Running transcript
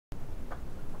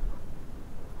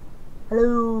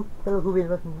Hello Who is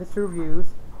Mr. Reviews,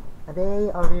 and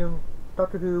today I'm reviewing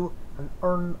Doctor Who, An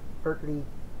Unearthly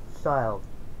Child.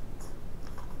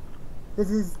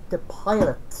 This is the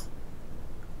pilot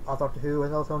of Doctor Who,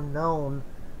 and also known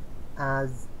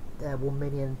as 1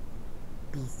 million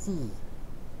BC.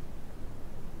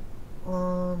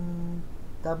 I'm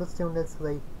just doing this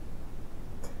because I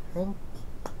think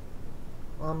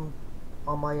on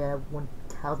my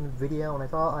 1000 video, and I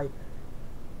thought I'd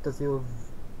just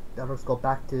go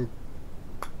back to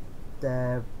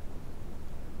the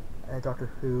Doctor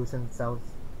Who, since that was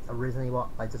originally what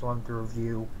I just wanted to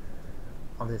review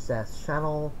on this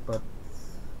channel, but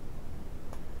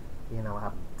you know what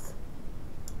happens.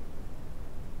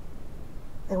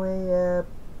 Anyway, the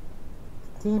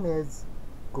theme is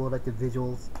good, like the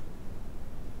visuals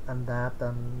and that,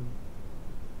 and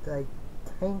I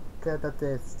think that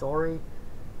the story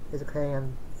is okay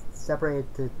and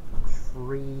separated to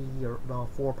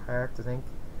 4 parts, I think.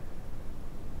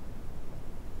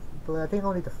 But I think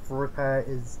only the first part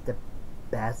is the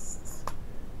best,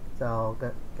 so I'll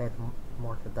get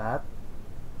more to that.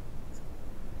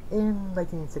 In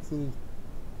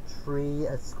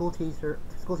 1963, school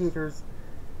teachers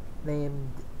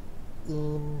named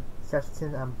Ian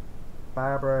Chesterton and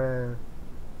Barbara,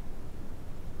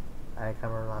 I can't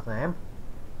remember her last name,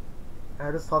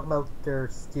 are just talking about their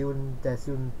student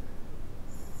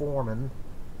foreman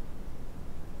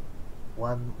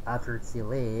one after she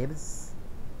leaves.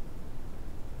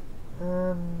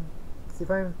 She's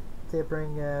trying to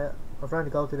bring or trying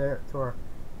to go to her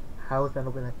house, end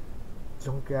up in a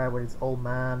junkyard where this old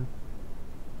man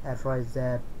tries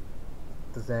to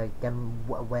get him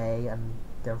away, and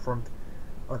they're in front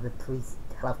of the police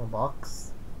telephone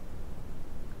box.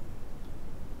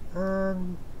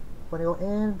 And when they go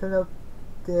in, turns out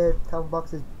the telephone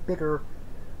box is bigger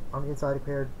on the inside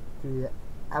compared to the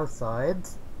outside.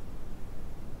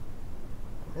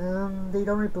 They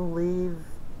don't really believe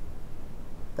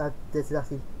that this is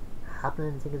actually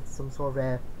happening. They think it's some sort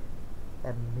of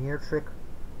a mirror trick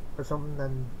or something,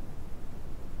 and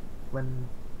when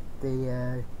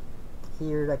they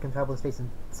hear that can travel space and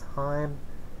time,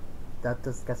 that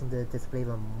just gets them to disbelieve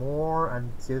them more,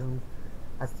 and Susan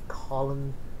has to call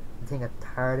him the thing a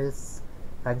TARDIS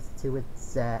thanks to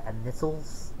its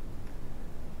initials.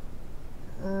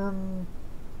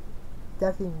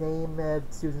 Definitely name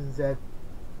Susan's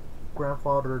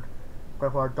grandfather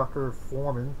Dr.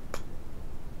 Foreman,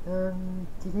 and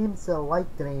he seems to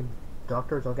like the name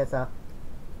Doctor, so I guess that's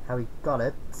how he got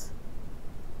it.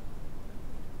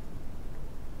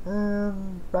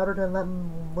 Rather than let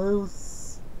him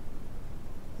loose,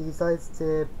 he decides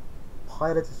to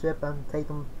pilot the ship and take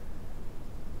them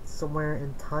somewhere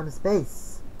in time and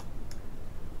space.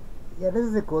 Yeah, this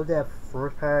is a good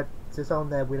first part, just on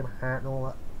William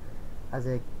Hartnell as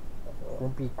a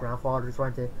grumpy grandfather just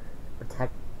trying to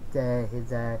protect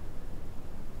his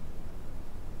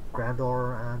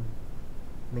granddaughter and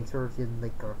make sure she isn't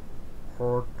like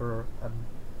hurt or a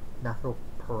natural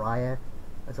pariah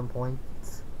at some point.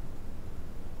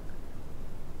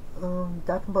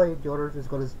 Acting by the others is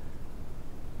good as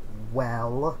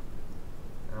well.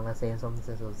 I'm not saying something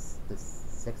since it was the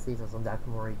 60s or something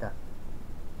acting weren't that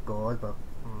good, but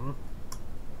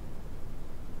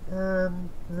the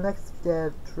next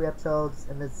 3 episodes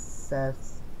in this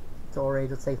story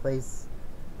just take place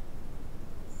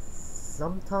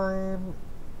sometime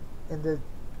in the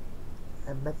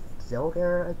Mesozoic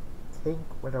era, I think,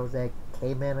 where there was a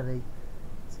caveman and they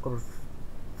discovered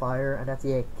fire, and that's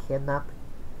the kidnap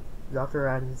the Doctor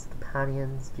and his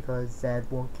companions because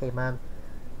one caveman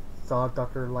saw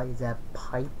Doctor light his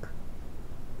pipe,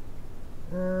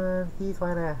 and he's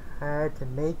finding it hard to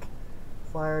make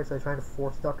fire, so he's trying to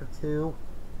force the Doctor to.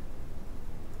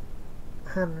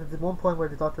 And there's one point where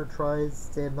the Doctor tries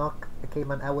to knock the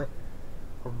caveman out with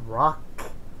a rock,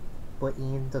 but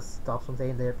Ian just stops him,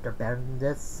 saying they're better than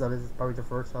this. So this is probably the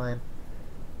first time,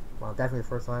 well, definitely the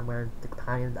first time, where the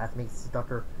companion actually makes the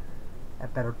Doctor a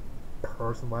better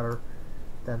person rather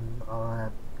than a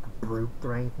brute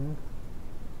or anything.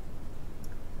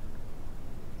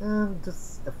 And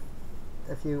just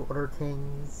a few other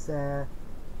things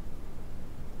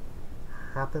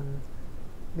happened.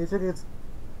 Music is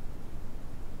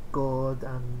good,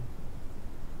 and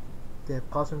the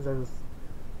costumes are just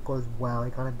good as well. I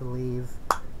can't believe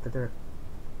that they're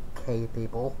cave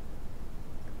people.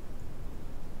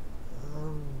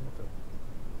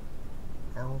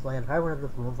 I was like, I remember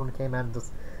this one when it came out and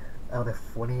just they're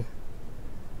funny,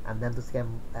 and then just get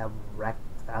wrecked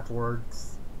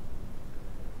afterwards.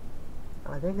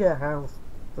 And I think Harold,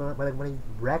 when he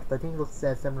wrecked, I think it was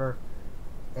similar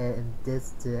in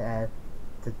this to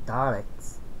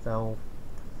Daleks. So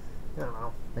I don't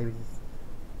know, maybe just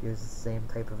use the same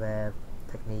type of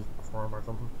technique for him or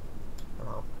something. I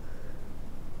don't know.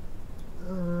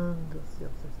 And let's see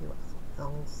what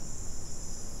else.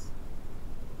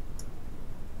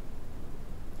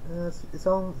 It's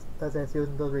all that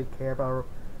Susan doesn't really care about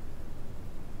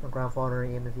her grandfather,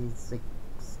 even if he's like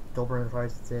stubborn and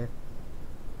tries to.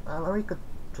 I don't know, he could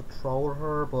control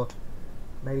her, but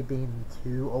maybe being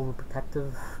too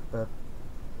overprotective. But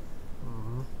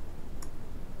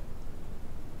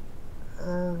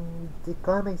it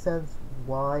kind of makes sense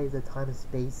why the time and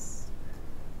space.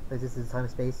 Like this is time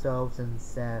and space though,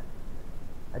 since I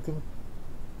think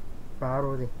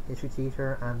Barbara was a history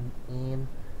teacher and Ian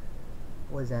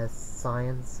was a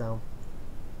science, so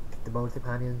the both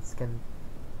companions can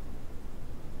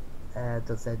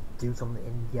just do something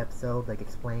in the episode, like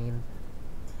explain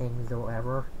things or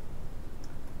whatever.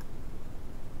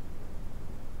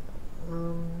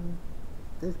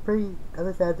 It's pretty, as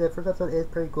I said, the first episode is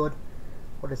pretty good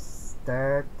for the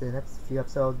start. The next few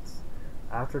episodes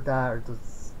after that are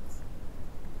just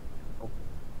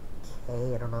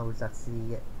okay. I don't know if that's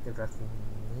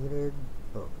needed,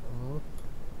 but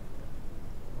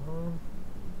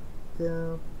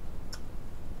yeah,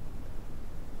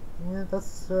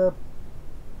 that's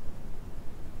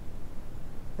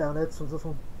about it.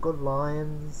 Some good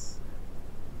lines.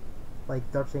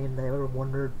 Like they're saying they ever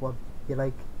wondered what it'd be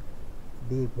like to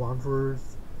be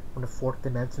wanderers from the fourth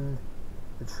dimension,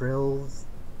 the Trills,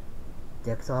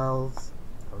 the Exiles.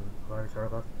 I'm very sorry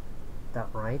about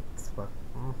that, right? But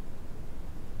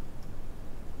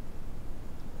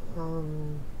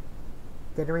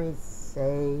didn't really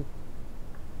say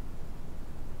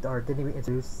or didn't even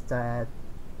introduce the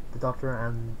Doctor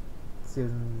and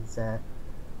Susan's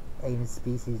alien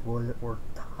species were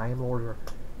Time Lords or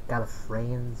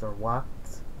Gallifreyans or what.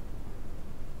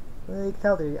 Well, you can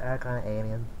tell they are kind of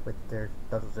alien with that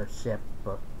was their ship,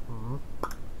 but what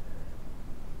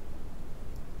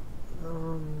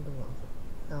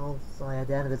else? Oh yeah,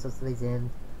 the end of it just leads in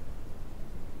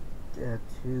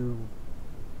to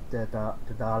the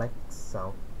Daleks.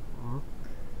 So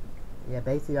yeah,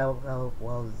 basically that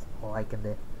was like in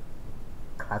the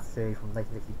class series from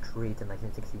 1963 to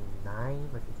 1969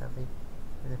 or 1970.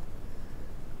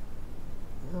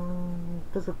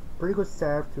 Just a pretty good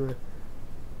start to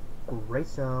a great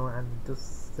show, and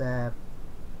just the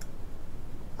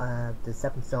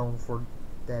stepping stone for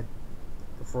the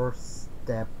first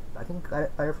I think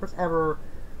our first ever,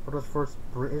 or the first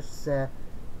British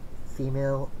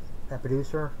female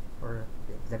producer or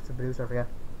executive producer, I forget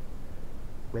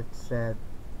which the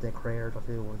creator of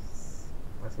it was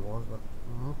actually was, but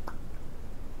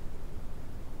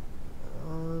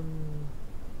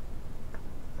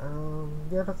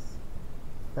yeah, that's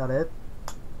about it.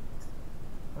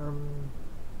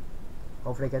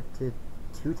 Hopefully I get to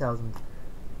 2,000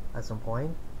 at some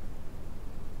point.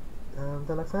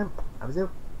 Until next time, have a zoo.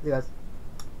 See you guys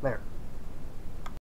later.